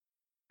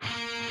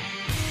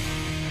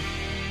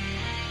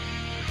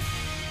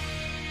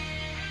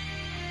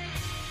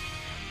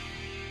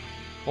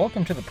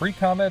Welcome to the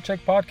Pre-Combat Check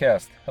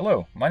Podcast.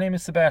 Hello, my name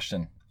is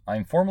Sebastian. I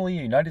am formerly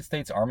a United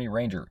States Army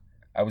Ranger.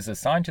 I was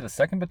assigned to the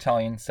 2nd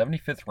Battalion,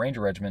 75th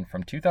Ranger Regiment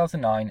from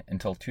 2009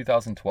 until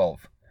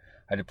 2012.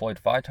 I deployed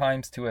 5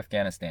 times to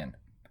Afghanistan.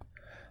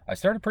 I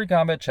started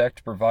Pre-Combat Check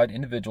to provide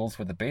individuals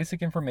with the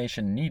basic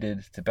information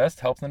needed to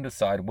best help them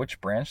decide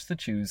which branch to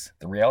choose,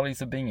 the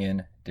realities of being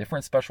in,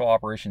 different special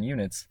operation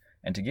units,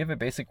 and to give a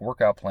basic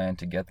workout plan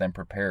to get them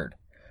prepared.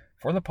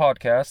 For the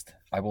podcast,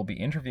 I will be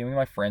interviewing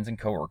my friends and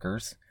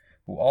coworkers,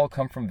 who all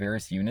come from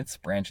various units,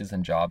 branches,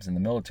 and jobs in the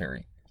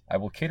military. I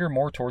will cater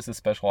more towards the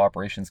special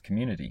operations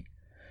community.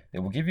 They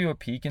will give you a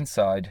peek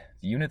inside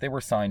the unit they were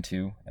assigned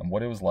to and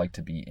what it was like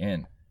to be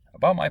in.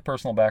 About my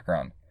personal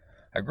background.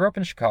 I grew up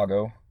in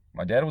Chicago.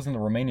 My dad was in the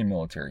Romanian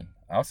military.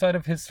 Outside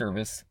of his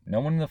service, no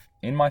one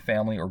in my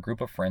family or group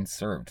of friends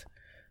served.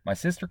 My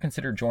sister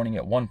considered joining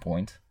at one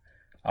point.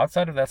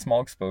 Outside of that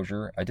small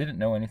exposure, I didn't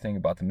know anything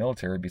about the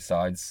military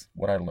besides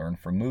what I learned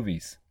from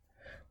movies.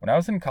 When I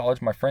was in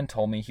college, my friend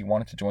told me he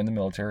wanted to join the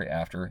military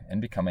after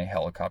and become a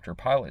helicopter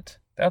pilot.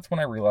 That's when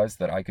I realized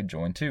that I could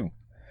join too.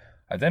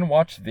 I then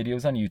watched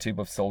videos on YouTube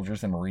of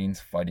soldiers and Marines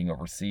fighting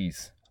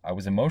overseas. I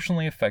was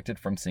emotionally affected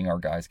from seeing our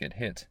guys get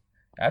hit.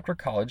 After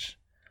college,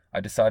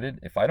 I decided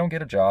if I don't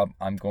get a job,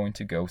 I'm going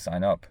to go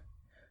sign up.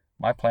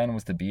 My plan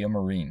was to be a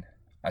Marine.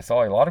 I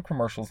saw a lot of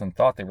commercials and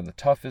thought they were the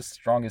toughest,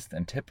 strongest,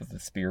 and tip of the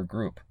spear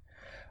group.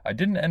 I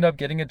didn't end up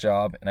getting a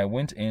job, and I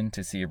went in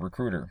to see a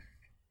recruiter.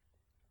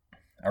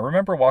 I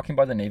remember walking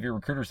by the Navy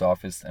recruiter's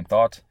office and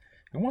thought,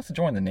 who wants to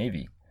join the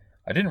Navy?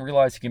 I didn't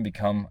realize you can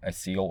become a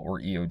SEAL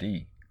or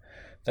EOD.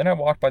 Then I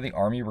walked by the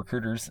Army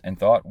recruiters and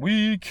thought,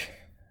 weak!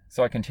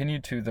 So I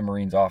continued to the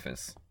Marines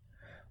office.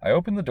 I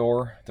opened the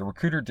door. The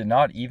recruiter did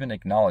not even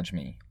acknowledge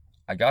me.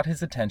 I got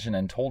his attention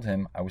and told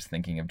him I was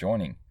thinking of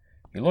joining.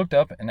 He looked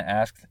up and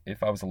asked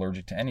if I was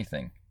allergic to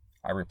anything.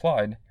 I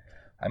replied,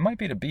 I might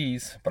be to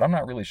bees, but I'm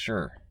not really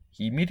sure.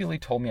 He immediately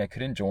told me I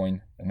couldn't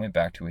join and went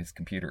back to his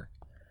computer.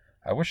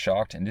 I was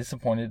shocked and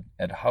disappointed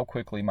at how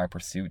quickly my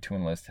pursuit to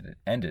enlist had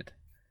ended.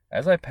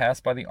 As I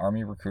passed by the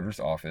Army recruiter's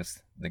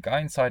office, the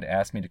guy inside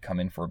asked me to come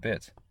in for a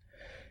bit.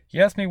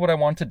 He asked me what I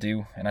wanted to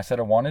do, and I said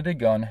I wanted a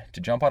gun,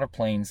 to jump out of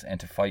planes, and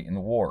to fight in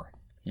the war.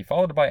 He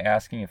followed by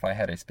asking if I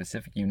had a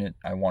specific unit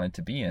I wanted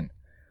to be in.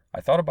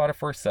 I thought about it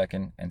for a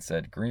second and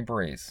said Green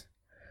Berets.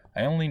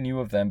 I only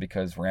knew of them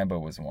because Rambo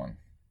was one.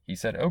 He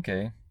said,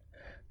 okay,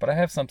 but I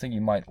have something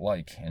you might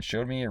like, and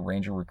showed me a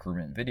Ranger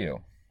recruitment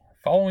video.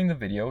 Following the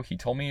video, he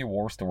told me a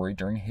war story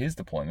during his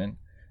deployment,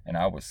 and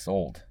I was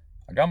sold.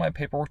 I got my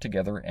paperwork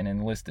together and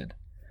enlisted.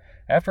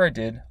 After I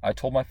did, I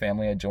told my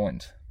family I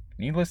joined.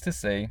 Needless to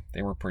say,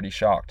 they were pretty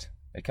shocked.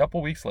 A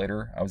couple weeks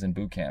later, I was in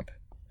boot camp.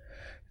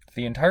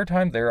 The entire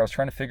time there, I was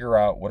trying to figure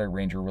out what a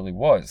Ranger really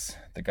was.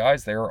 The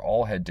guys there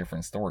all had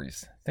different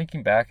stories.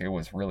 Thinking back, it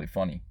was really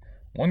funny.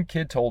 One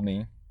kid told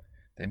me,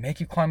 they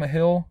make you climb a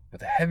hill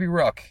with a heavy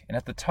ruck, and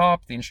at the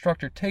top, the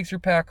instructor takes your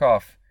pack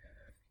off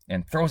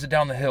and throws it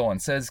down the hill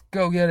and says,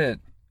 go get it,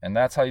 and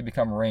that's how you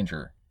become a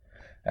Ranger.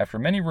 After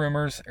many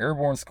rumors,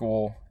 airborne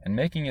school, and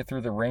making it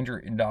through the Ranger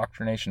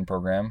Indoctrination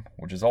Program,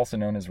 which is also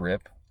known as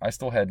RIP, I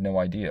still had no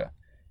idea.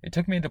 It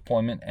took me a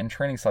deployment and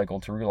training cycle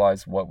to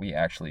realize what we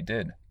actually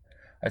did.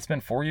 I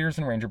spent 4 years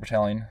in Ranger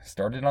Battalion,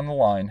 started on the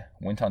line,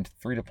 went on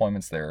 3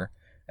 deployments there,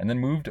 and then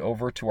moved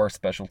over to our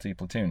specialty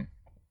platoon.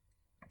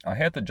 I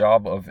had the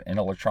job of an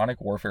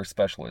electronic warfare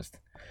specialist,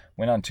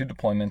 went on 2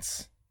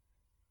 deployments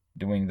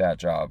doing that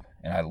job,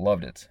 and I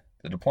loved it.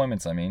 The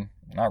deployments,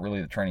 not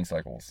really the training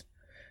cycles.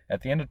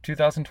 At the end of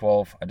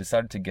 2012, I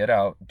decided to get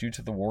out due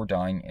to the war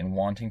dying and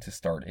wanting to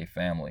start a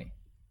family.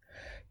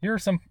 Here are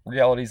some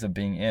realities of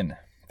being in.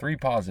 3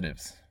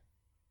 positives.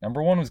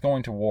 Number 1 was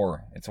going to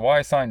war. It's why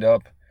I signed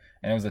up,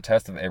 and it was a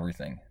test of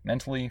everything.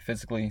 Mentally,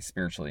 physically,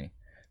 spiritually.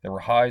 There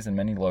were highs and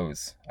many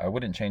lows. I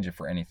wouldn't change it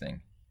for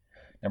anything.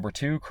 Number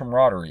 2,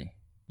 camaraderie.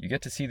 You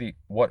get to see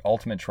what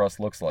ultimate trust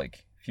looks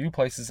like. Few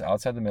places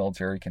outside the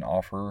military can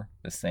offer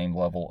the same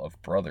level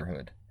of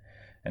brotherhood.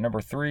 And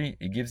number 3,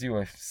 it gives you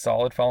a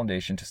solid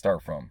foundation to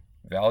start from.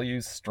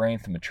 Values,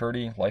 strength,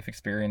 maturity, life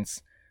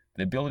experience,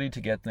 the ability to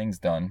get things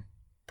done,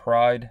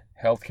 pride,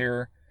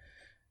 healthcare,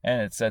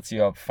 and it sets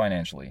you up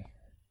financially.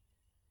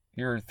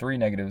 Here are 3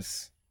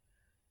 negatives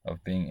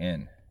of being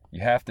in.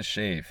 You have to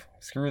shave.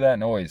 Screw that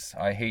noise.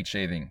 I hate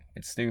shaving.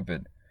 It's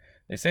stupid.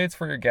 They say it's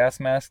for your gas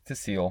mask to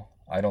seal.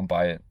 I don't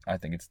buy it. I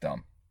think it's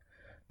dumb.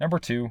 Number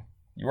 2,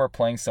 you are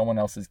playing someone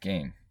else's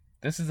game.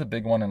 This is a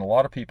big one, and a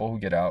lot of people who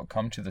get out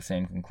come to the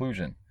same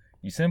conclusion.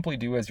 You simply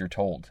do as you're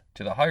told.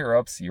 To the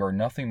higher-ups, you are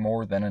nothing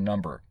more than a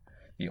number.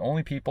 The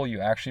only people you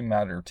actually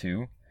matter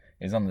to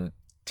is on the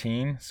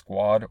team,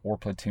 squad, or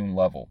platoon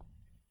level.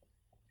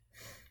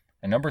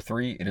 And number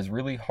 3, it is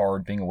really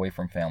hard being away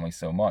from family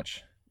so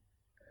much.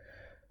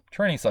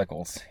 Training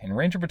cycles. In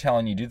Ranger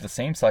Battalion, you do the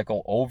same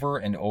cycle over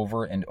and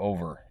over and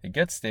over. It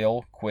gets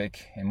stale,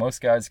 quick, and most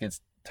guys get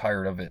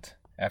tired of it.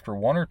 After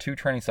 1 or 2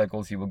 training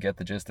cycles, you will get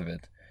the gist of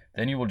it.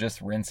 Then you will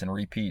just rinse and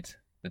repeat.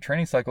 The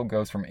training cycle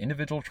goes from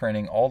individual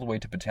training all the way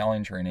to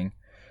battalion training,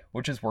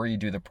 which is where you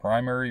do the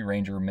primary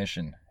Ranger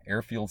mission,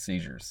 airfield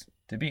seizures.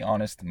 To be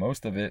honest,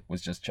 most of it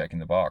was just checking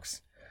the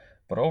box.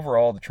 But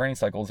overall, the training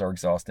cycles are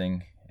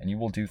exhausting, and you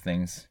will do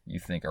things you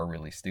think are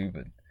really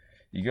stupid.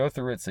 You go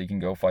through it so you can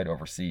go fight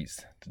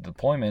overseas. The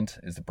deployment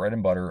is the bread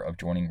and butter of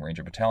joining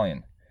Ranger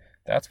Battalion.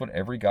 That's what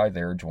every guy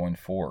there joined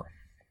for.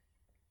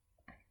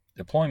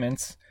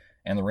 Deployments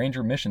and the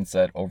Ranger mission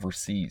set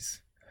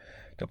overseas.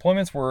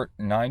 Deployments were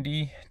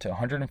 90 to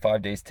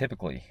 105 days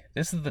typically.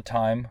 This is the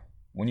time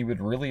when you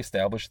would really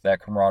establish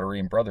that camaraderie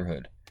and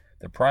brotherhood.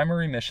 The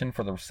primary mission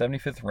for the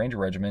 75th Ranger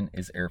Regiment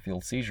is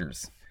airfield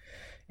seizures.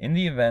 In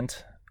the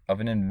event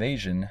of an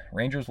invasion,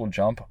 Rangers will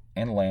jump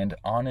and land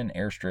on an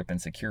airstrip and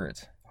secure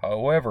it.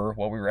 However,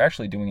 what we were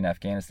actually doing in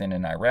Afghanistan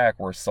and Iraq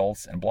were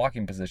assaults and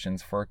blocking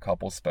positions for a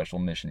couple special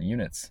mission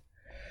units.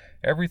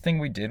 Everything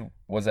we did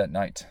was at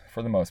night,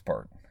 for the most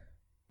part.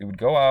 We would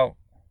go out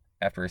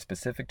after a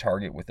specific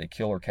target with a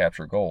kill or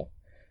capture goal.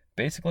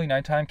 Basically,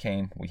 nighttime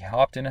came, we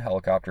hopped in a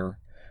helicopter,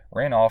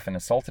 ran off and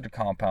assaulted a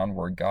compound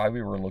where a guy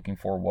we were looking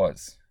for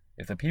was.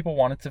 If the people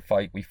wanted to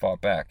fight, we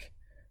fought back.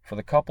 For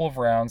the couple of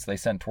rounds they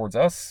sent towards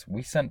us,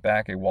 we sent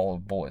back a wall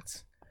of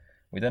bullets.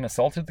 We then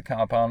assaulted the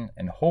compound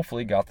and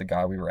hopefully got the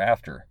guy we were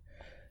after.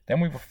 Then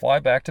we would fly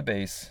back to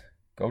base,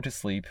 go to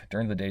sleep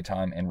during the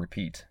daytime, and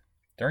repeat.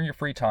 During your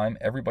free time,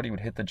 everybody would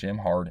hit the gym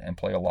hard and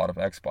play a lot of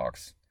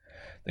Xbox.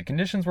 The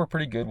conditions were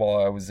pretty good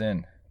while I was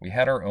in. We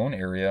had our own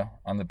area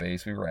on the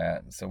base we were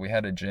at, so we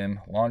had a gym,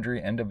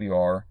 laundry,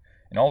 NWR,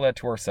 and all that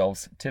to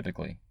ourselves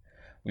typically.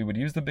 We would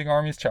use the big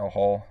Army's chow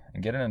hall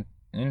and get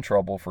in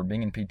trouble for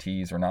being in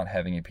PTs or not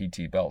having a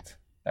PT belt.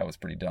 That was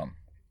pretty dumb.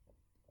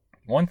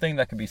 One thing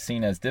that could be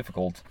seen as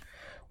difficult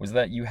was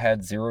that you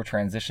had zero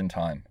transition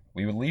time.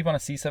 We would leave on a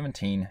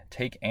C-17,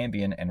 take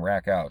Ambien and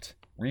rack out,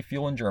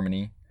 refuel in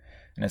Germany,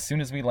 and as soon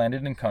as we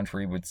landed in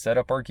country, we'd set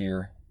up our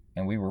gear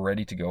and we were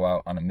ready to go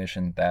out on a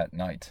mission that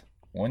night.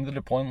 When the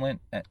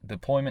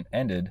deployment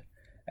ended,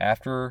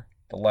 after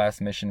the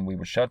last mission, we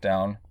would shut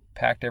down,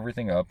 packed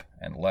everything up,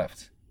 and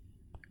left.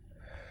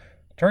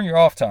 During your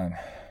off time.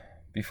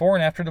 Before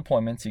and after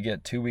deployments, you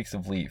get 2 weeks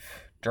of leave.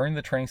 During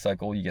the training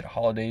cycle, you get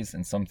holidays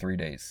and some 3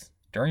 days.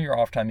 During your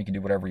off time, you can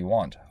do whatever you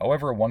want.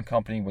 However, one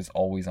company was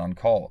always on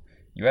call.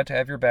 You had to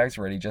have your bags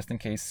ready just in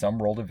case some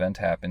world event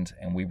happened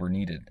and we were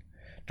needed.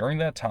 During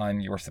that time,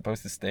 you were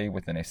supposed to stay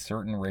within a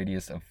certain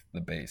radius of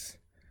the base.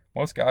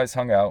 Most guys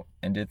hung out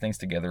and did things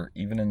together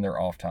even in their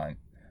off time.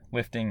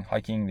 Lifting,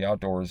 hiking, the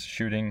outdoors,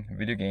 shooting,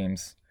 video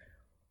games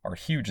are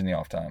huge in the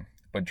off time,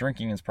 but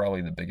drinking is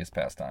probably the biggest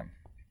pastime.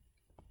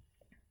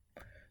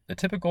 The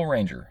typical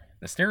Ranger.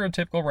 The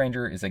stereotypical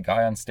Ranger is a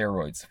guy on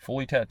steroids,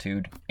 fully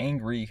tattooed,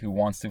 angry, who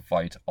wants to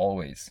fight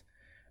always.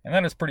 And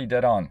that is pretty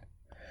dead on.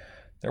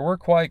 There were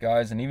quiet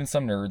guys and even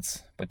some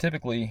nerds, but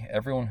typically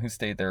everyone who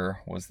stayed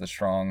there was the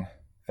strong,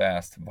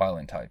 fast,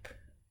 violent type.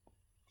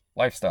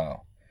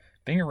 Lifestyle.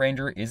 Being a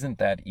Ranger isn't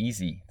that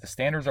easy. The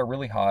standards are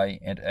really high,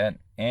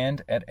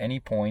 and at any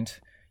point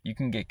you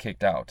can get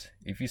kicked out.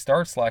 If you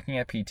start slacking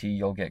at PT,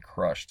 you'll get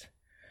crushed.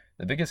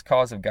 The biggest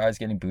cause of guys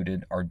getting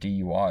booted are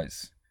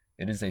DUIs.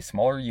 It is a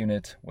smaller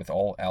unit with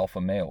all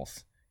alpha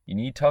males. You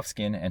need tough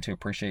skin and to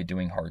appreciate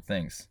doing hard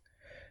things.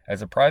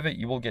 As a private,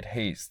 you will get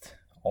hazed,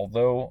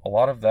 although a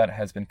lot of that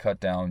has been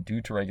cut down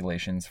due to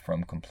regulations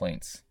from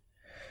complaints.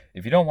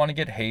 If you don't want to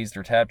get hazed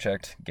or tab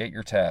checked, get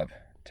your tab.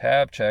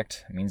 Tab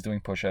checked means doing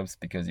push-ups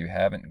because you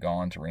haven't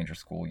gone to Ranger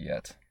School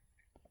yet.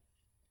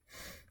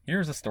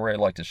 Here's a story I'd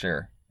like to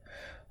share.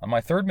 On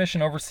my third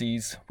mission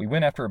overseas, we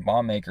went after a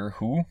bomb maker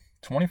who,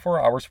 24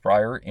 hours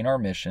prior to our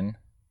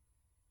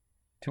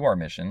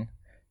mission,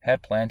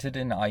 had planted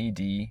an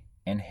IED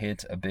and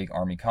hit a big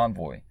Army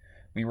convoy.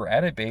 We were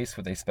at a base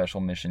with a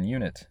special mission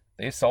unit.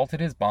 They assaulted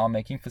his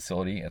bomb-making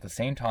facility at the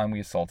same time we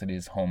assaulted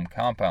his home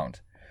compound.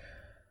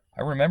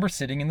 I remember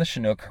sitting in the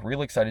Chinook,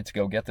 real excited to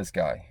go get this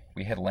guy.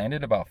 We had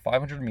landed about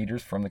 500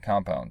 meters from the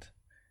compound.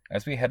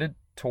 As we headed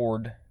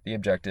toward the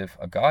objective,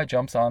 a guy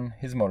jumps on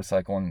his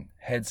motorcycle and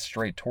heads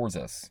straight towards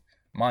us.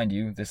 Mind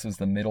you, this was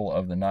the middle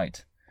of the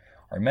night.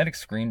 Our medic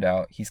screamed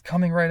out, "He's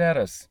coming right at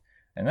us!"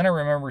 And then I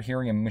remember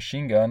hearing a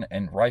machine gun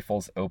and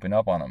rifles open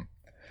up on him.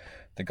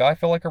 The guy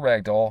felt like a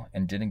rag doll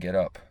and didn't get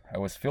up. I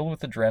was filled with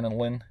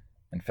adrenaline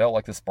and felt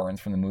like the Spartans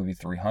from the movie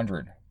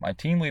 300. My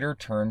team leader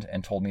turned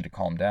and told me to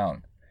calm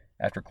down.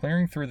 After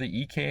clearing through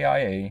the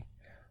EKIA,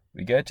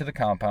 we get to the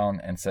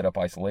compound and set up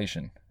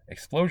isolation.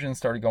 Explosions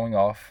started going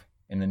off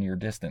in the near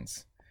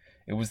distance.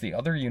 It was the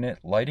other unit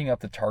lighting up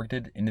the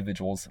targeted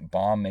individual's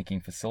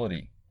bomb-making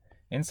facility.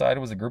 Inside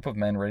was a group of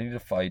men ready to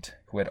fight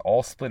who had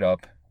all split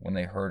up when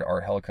they heard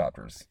our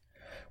helicopters.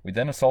 We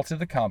then assaulted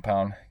the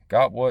compound,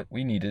 got what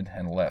we needed,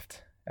 and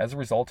left. As a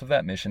result of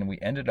that mission, we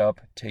ended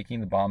up taking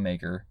the bomb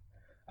maker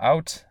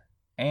out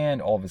and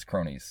all of his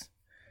cronies.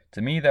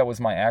 To me, that was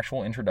my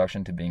actual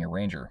introduction to being a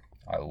Ranger.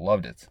 I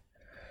loved it.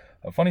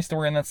 A funny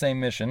story on that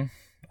same mission,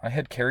 I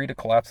had carried a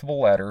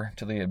collapsible ladder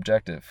to the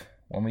objective.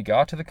 When we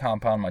got to the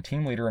compound, my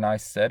team leader and I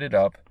set it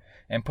up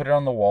and put it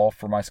on the wall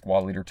for my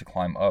squad leader to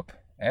climb up.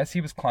 As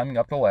he was climbing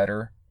up, the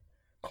ladder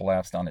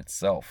collapsed on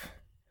itself.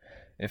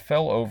 It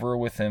fell over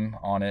with him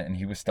on it and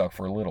he was stuck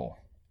for a little.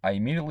 I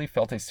immediately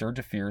felt a surge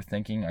of fear,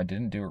 thinking I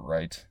didn't do it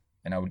right,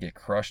 and I would get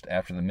crushed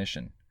after the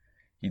mission.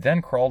 He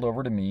then crawled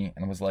over to me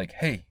and was like,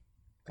 "Hey,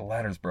 the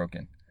ladder's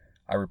broken."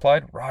 I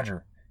replied,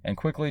 "Roger," and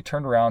quickly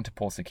turned around to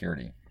pull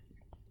security.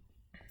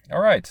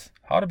 Alright,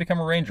 how to become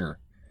a ranger.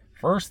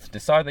 First,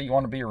 decide that you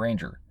want to be a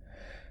ranger.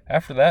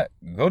 After that,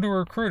 go to a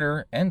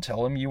recruiter and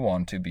tell him you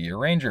want to be a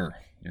ranger.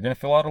 You're going to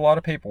fill out a lot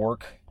of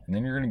paperwork, and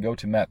then you're going to go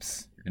to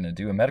MEPS. You're going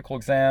to do a medical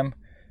exam.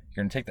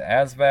 You're going to take the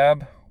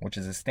ASVAB, which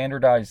is a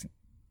standardized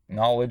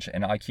knowledge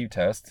and IQ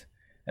test,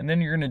 and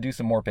then you're going to do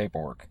some more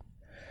paperwork.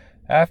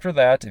 After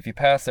that, if you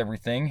pass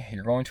everything,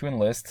 you're going to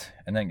enlist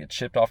and then get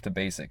shipped off to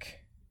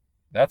basic.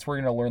 That's where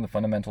you're going to learn the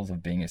fundamentals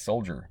of being a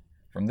soldier.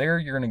 From there,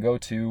 you're going to go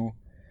to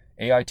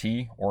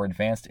AIT, or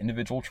Advanced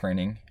Individual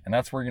Training, and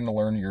that's where you're going to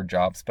learn your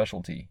job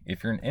specialty.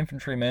 If you're an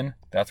infantryman,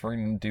 that's where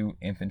you're going to do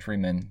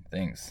infantryman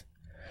things.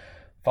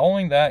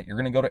 Following that, you're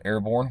going to go to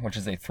Airborne, which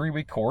is a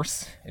 3-week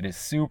course. It is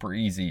super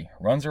easy.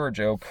 Runs are a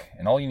joke,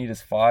 and all you need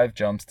is 5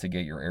 jumps to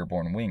get your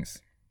airborne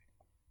wings.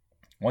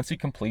 Once you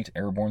complete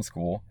Airborne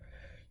school,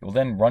 you'll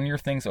then run your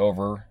things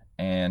over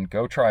and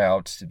go try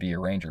out to be a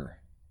ranger.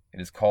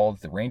 It is called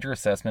the Ranger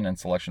Assessment and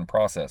Selection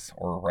Process,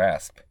 or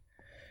RASP.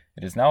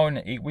 It is now an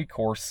 8-week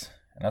course,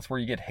 and that's where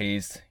you get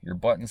hazed, your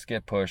buttons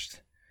get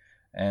pushed,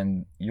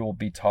 and you will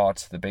be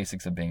taught the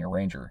basics of being a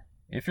ranger.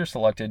 If you're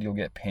selected, you'll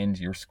get pinned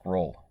your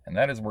scroll, and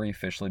that is where you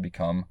officially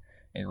become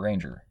a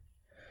ranger.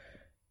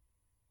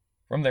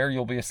 From there,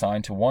 you'll be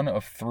assigned to one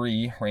of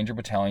 3 ranger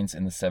battalions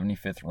in the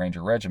 75th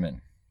Ranger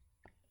Regiment.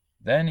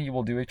 Then you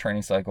will do a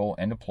training cycle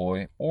and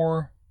deploy,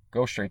 or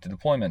go straight to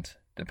deployment,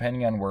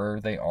 depending on where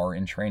they are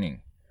in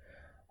training.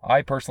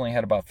 I personally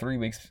had about 3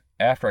 weeks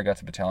after I got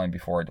to battalion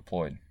before I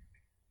deployed.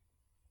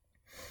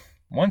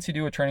 Once you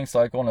do a training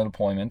cycle and a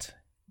deployment,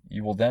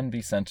 you will then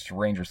be sent to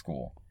Ranger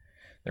School.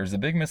 There's a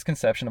big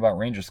misconception about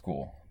Ranger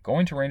School.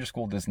 Going to Ranger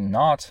School does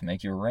not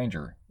make you a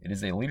ranger. It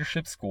is a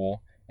leadership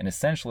school and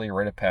essentially a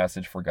rite of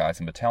passage for guys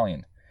in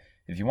battalion.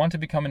 If you want to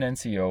become an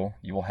NCO,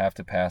 you will have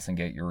to pass and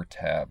get your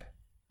tab.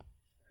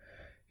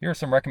 Here are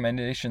some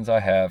recommendations I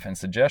have and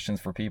suggestions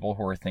for people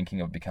who are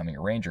thinking of becoming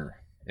a ranger.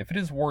 If it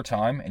is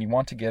wartime and you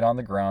want to get on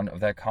the ground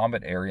of that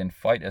combat area and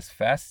fight as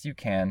fast as you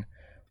can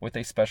with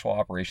a special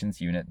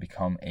operations unit,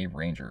 become a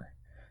ranger.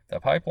 The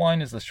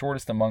pipeline is the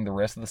shortest among the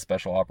rest of the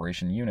special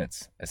operation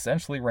units.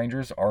 Essentially,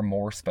 rangers are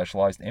more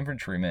specialized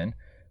infantrymen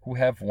who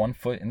have 1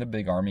 foot in the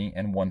big army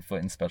and 1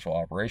 foot in special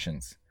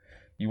operations.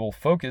 You will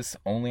focus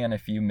only on a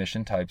few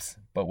mission types,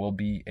 but will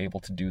be able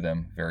to do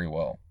them very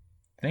well.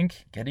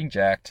 Think getting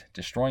jacked,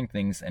 destroying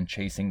things, and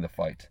chasing the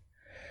fight.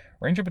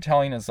 Ranger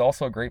Battalion is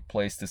also a great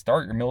place to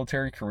start your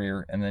military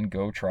career and then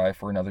go try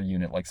for another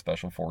unit like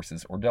Special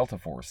Forces or Delta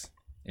Force.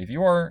 If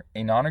you are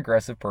a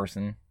non-aggressive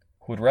person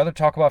who would rather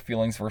talk about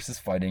feelings versus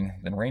fighting,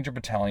 then Ranger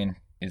Battalion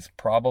is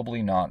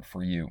probably not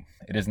for you.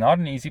 It is not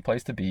an easy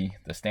place to be.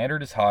 The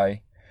standard is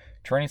high.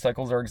 Training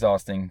cycles are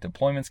exhausting.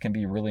 Deployments can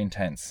be really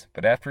intense.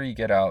 But after you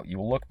get out, you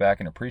will look back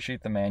and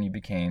appreciate the man you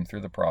became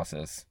through the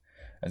process,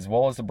 as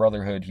well as the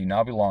brotherhood you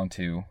now belong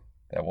to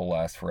that will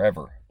last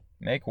forever.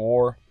 Make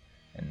war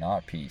and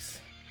not peace.